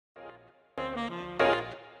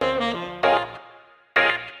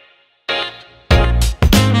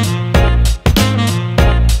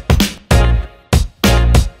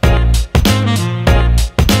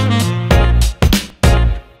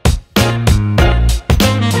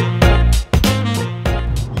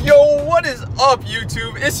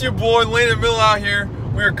It's your boy Landon Mill out here.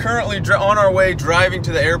 We are currently on our way driving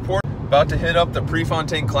to the airport. About to hit up the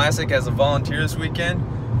Prefontaine Classic as a volunteer this weekend.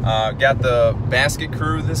 Got the basket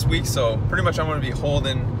crew this week, so pretty much I'm going to be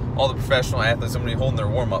holding all the professional athletes. I'm going to be holding their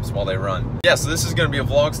warm-ups while they run. Yeah, so this is going to be a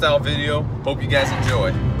vlog style video. Hope you guys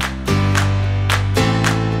enjoy.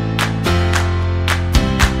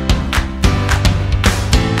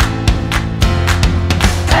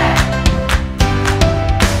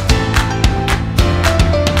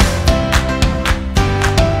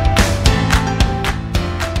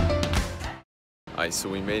 Alright, so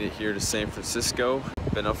we made it here to San Francisco.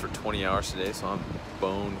 Been up for 20 hours today, so I'm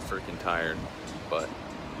bone freaking tired. But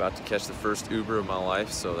about to catch the first Uber of my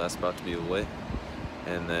life, so that's about to be lit.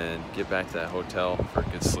 And then get back to that hotel for a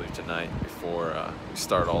good sleep tonight before we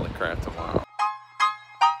start all the crap tomorrow.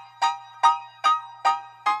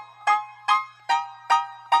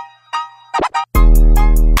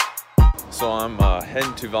 So I'm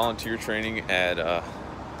heading to volunteer training at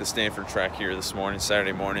the Stanford track here this morning,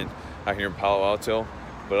 Saturday morning, out here in Palo Alto.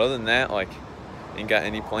 But other than that, like, ain't got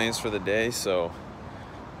any plans for the day, so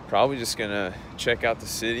probably just gonna check out the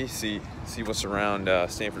city, see what's around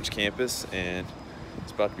Stanford's campus, and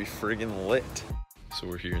it's about to be friggin' lit. So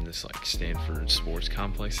we're here in this like Stanford sports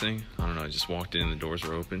complex thing. I don't know, I just walked in, the doors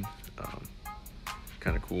were open.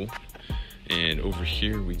 Kind of cool. And over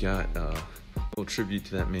here we got a little tribute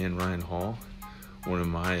to that man Ryan Hall, one of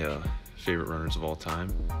my favorite runners of all time,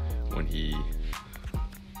 when he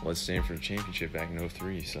led Stanford championship back in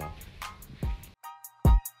 '03. So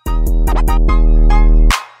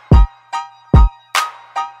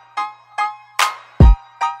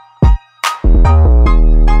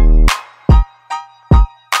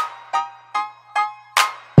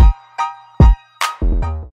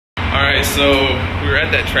alright, so we were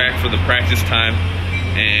at that track for the practice time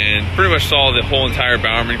and pretty much saw the whole entire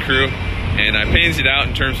Bowerman crew, and I pansied out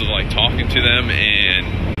in terms of like talking to them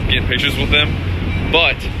and getting pictures with them.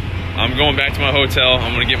 But I'm going back to my hotel.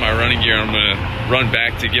 I'm gonna get my running gear. I'm gonna run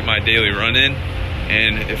back to get my daily run in.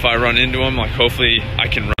 And if I run into them, like, hopefully I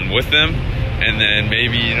can run with them. And then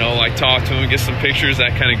maybe, you know, like, talk to them, get some pictures,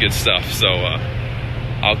 that kind of good stuff. So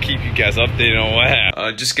I'll keep you guys updated on what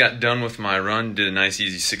happened. Just got done with my run. Did a nice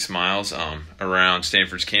easy 6 miles around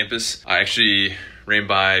Stanford's campus. I actually ran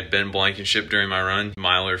by Ben Blankenship during my run,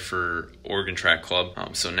 miler for Oregon Track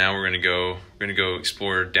Club. So now we're gonna go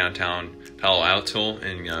explore downtown Palo Alto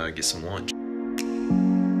and get some lunch.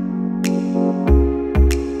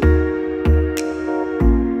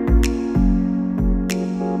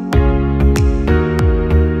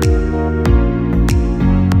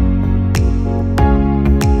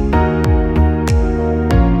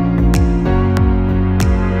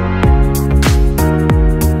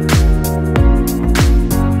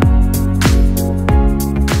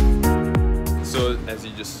 As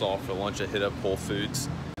you just saw, for lunch I hit up Whole Foods.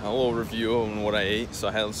 A little review on what I ate. So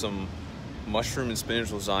I had some mushroom and spinach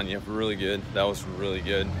lasagna, really good. That was really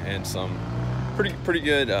good. And some pretty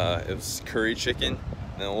good, it was curry chicken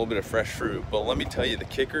and a little bit of fresh fruit. But let me tell you, the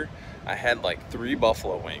kicker, I had like 3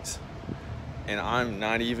 buffalo wings. And I'm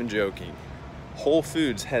not even joking. Whole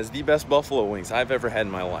Foods has the best buffalo wings I've ever had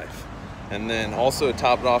in my life. And then also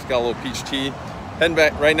topped it off, got a little peach tea. Heading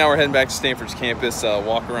back, right now we're heading back to Stanford's campus,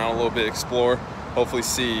 walk around a little bit, explore. Hopefully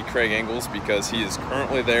see Craig Engels, because he is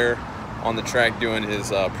currently there on the track doing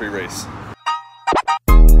his pre-race.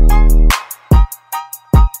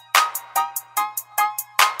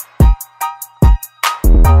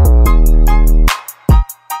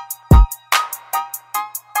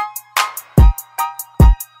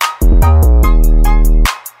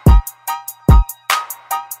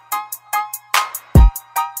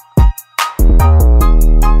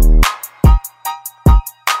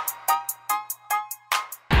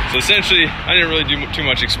 So essentially, I didn't really do too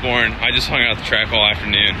much exploring. I just hung out at the track all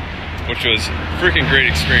afternoon, which was a freaking great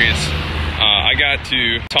experience. I got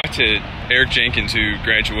to talk to Eric Jenkins, who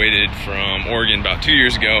graduated from Oregon about 2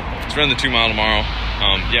 years ago. He's running the 2 mile tomorrow.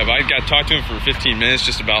 Yeah, but I got to talk to him for 15 minutes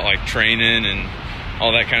just about like training and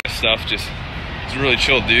all that kind of stuff. Just, he's a really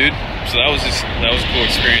chill dude. So that was a cool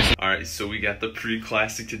experience. All right, so we got the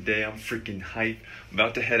pre-classic today. I'm freaking hyped. I'm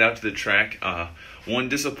about to head out to the track. One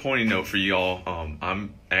disappointing note for y'all,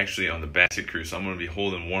 I'm actually on the basket crew, so I'm going to be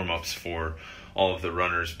holding warm-ups for all of the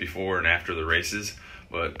runners before and after the races.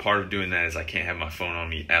 But part of doing that is I can't have my phone on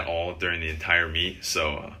me at all during the entire meet,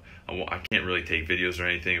 so I can't really take videos or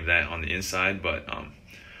anything of that on the inside. But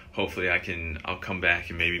hopefully I'll come back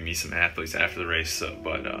and maybe meet some athletes after the race. So,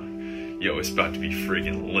 but yo, it's about to be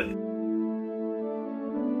friggin' lit.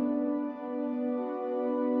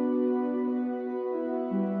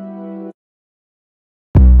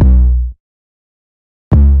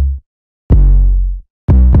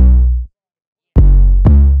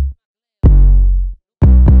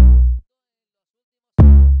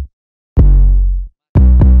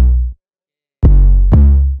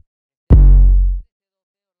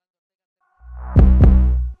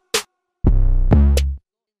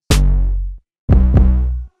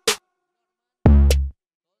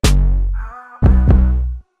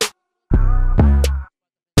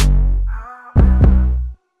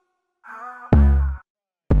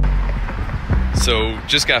 So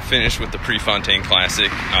just got finished with the Prefontaine Classic,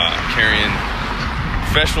 carrying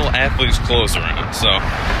professional athletes' clothes around. So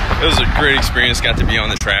it was a great experience. Got to be on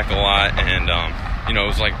the track a lot, and you know, it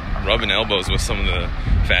was like rubbing elbows with some of the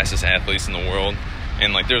fastest athletes in the world.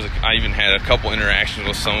 And like I even had a couple interactions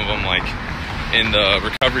with some of them, like in the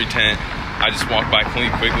recovery tent. I just walked by clean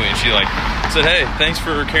quickly, and she like said, "Hey, thanks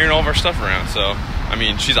for carrying all of our stuff around." So I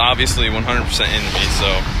mean, she's obviously 100% into me,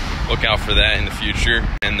 so look out for that in the future.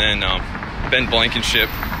 And then Ben Blankenship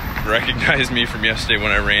recognized me from yesterday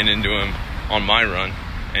when I ran into him on my run,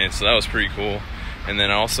 and so that was pretty cool. And then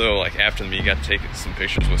also, like, after the meet, got to take some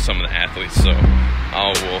pictures with some of the athletes, so I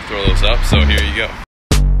will throw those up. So here you go.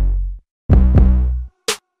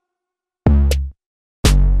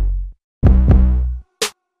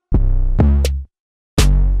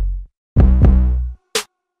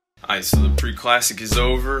 Alright, so the pre-classic is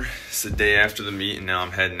over. It's the day after the meet, and now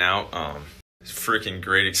I'm heading out. It's a freaking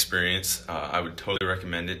great experience. I would totally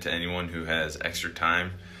recommend it to anyone who has extra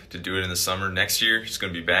time to do it in the summer. Next year, it's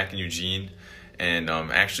going to be back in Eugene. And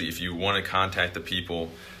actually, if you want to contact the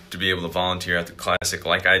people to be able to volunteer at the Classic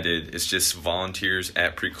like I did, it's just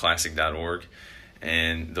volunteers@preclassic.org.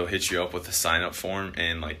 And they'll hit you up with a sign-up form.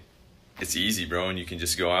 And, like, it's easy, bro. And you can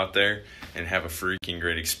just go out there and have a freaking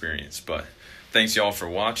great experience. But thanks, y'all, for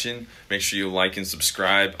watching. Make sure you like and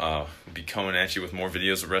subscribe. We'll be coming at you with more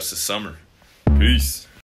videos the rest of the summer. Peace.